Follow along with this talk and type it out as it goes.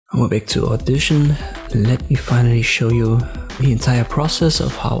We're back to Audition. Let me finally show you the entire process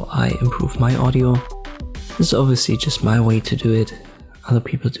of how I improve my audio. This is obviously just my way to do it. Other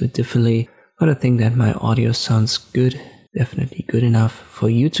people do it differently, but I think that my audio sounds good, definitely good enough for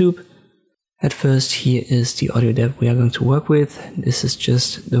YouTube. At first, here is the audio that we are going to work with. This is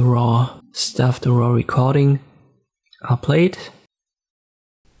just the raw stuff, the raw recording. I'll play it.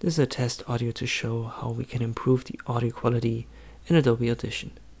 This is a test audio to show how we can improve the audio quality in Adobe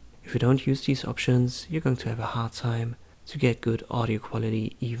Audition. If you don't use these options, you're going to have a hard time to get good audio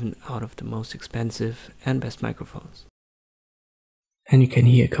quality even out of the most expensive and best microphones. And you can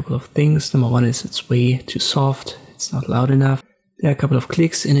hear a couple of things. Number one is it's way too soft, it's not loud enough. There are a couple of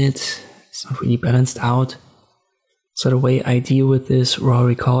clicks in it, it's not really balanced out. So the way I deal with this raw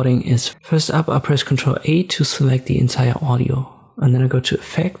recording is first up I press Ctrl A to select the entire audio. And then I go to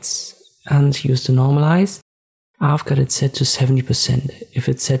Effects and use the Normalize. I've got it set to 70%. If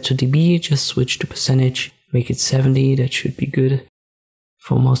it's set to dB, just switch to percentage, make it 70, that should be good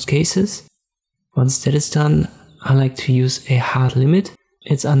for most cases. Once that is done, I like to use a hard limit.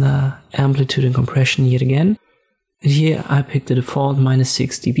 It's under amplitude and compression yet again. And here I pick the default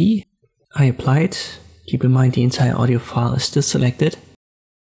 -6 dB. I apply it. Keep in mind the entire audio file is still selected.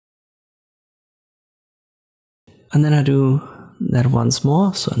 And then I do that once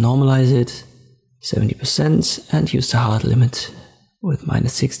more, so I normalize it. 70% and use the hard limit with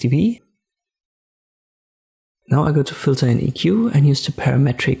 -6 dB. Now I go to Filter and EQ and use the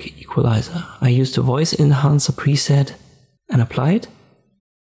parametric equalizer. I use the voice enhancer preset and apply it.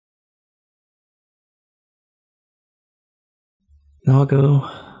 Now I go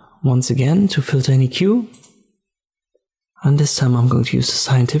once again to Filter and EQ. And this time I'm going to use the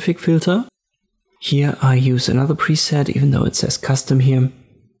scientific filter. Here I use another preset, even though it says custom here.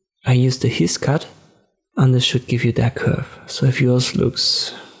 I use the hiss cut, and this should give you that curve. So if yours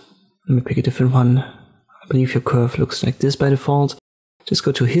looks, let me pick a different one. I believe your curve looks like this by default. Just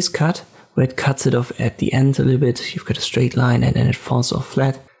go to hiss cut, where it cuts it off at the end a little bit. You've got a straight line and then it falls off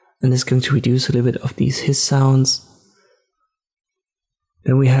flat. And this is going to reduce a little bit of these hiss sounds.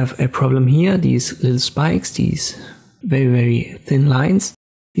 Then we have a problem here, these little spikes, these very, very thin lines.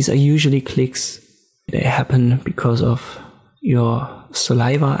 These are usually clicks. They happen because of your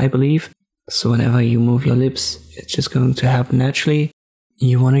saliva, I believe. So whenever you move your lips, it's just going to happen naturally.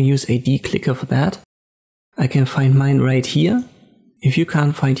 You want to use a declicker for that. I can find mine right here. If you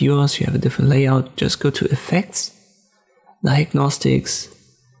can't find yours, you have a different layout, just go to Effects, Diagnostics,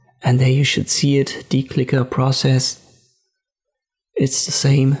 and there you should see it, declicker process. It's the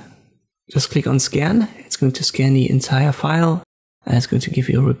same. Just click on Scan. It's going to scan the entire file, and it's going to give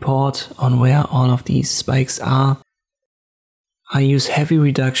you a report on where all of these spikes are. I use heavy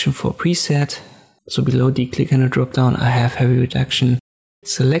reduction for preset. So below declicker in the drop down, I have heavy reduction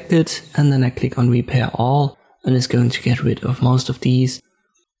selected, and then I click on repair all, and it's going to get rid of most of these.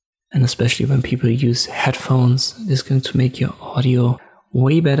 And especially when people use headphones, this is going to make your audio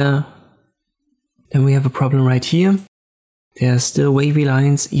way better. Then we have a problem right here. There are still wavy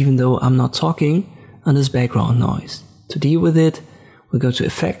lines, even though I'm not talking, and there's background noise. To deal with it, we go to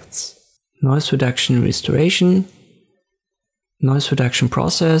Effects, Noise Reduction Restoration, Noise Reduction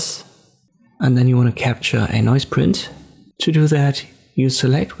Process, and then you want to capture a noise print. To do that, you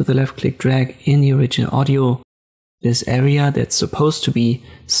select with the left click drag in the original audio this area that's supposed to be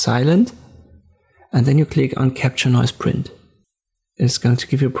silent, and then you click on Capture Noise Print. It's going to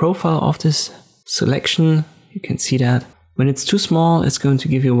give you a profile of this selection. You can see that. When it's too small, it's going to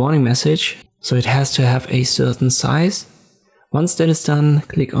give you a warning message, so it has to have a certain size. Once that is done,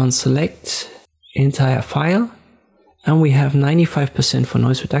 click on Select Entire File, and we have 95% for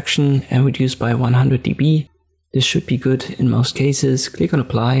noise reduction and reduced by 100 dB. This should be good in most cases. Click on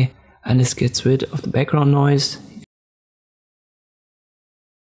Apply, and this gets rid of the background noise.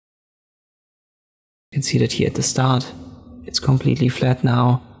 You can see that here at the start, it's completely flat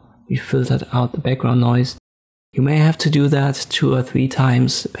now. We filtered out the background noise. You may have to do that 2 or 3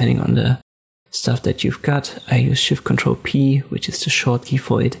 times, depending on the stuff that you've got. I use Shift Ctrl P, which is the short key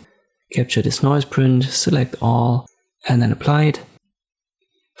for it. Capture this noise print, select all, and then apply it.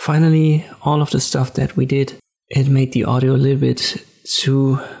 Finally, all of the stuff that we did, it made the audio a little bit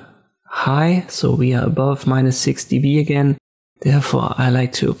too high, so we are above -6 dB again. Therefore, I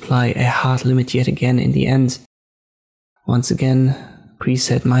like to apply a hard limit yet again in the end. Once again,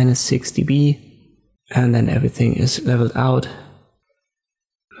 preset -6 dB, and then everything is leveled out.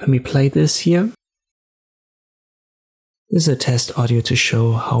 Let me play this here. This is a test audio to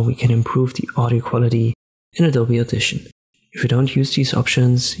show how we can improve the audio quality in Adobe Audition. If you don't use these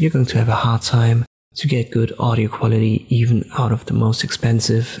options, you're going to have a hard time to get good audio quality even out of the most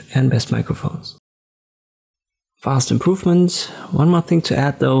expensive and best microphones. Fast improvement. One more thing to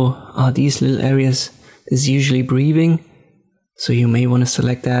add though are these little areas. There's usually breathing, so you may want to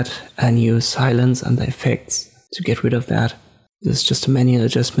select that and use silence and the effects to get rid of that. This is just a manual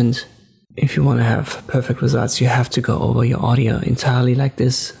adjustment. If you want to have perfect results, you have to go over your audio entirely like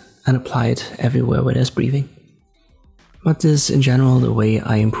this and apply it everywhere where there's breathing. But this is in general the way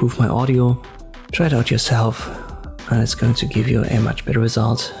I improve my audio. Try it out yourself and it's going to give you a much better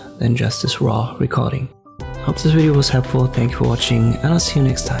result than just this raw recording. Hope this video was helpful, thank you for watching and I'll see you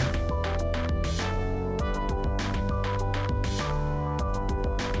next time.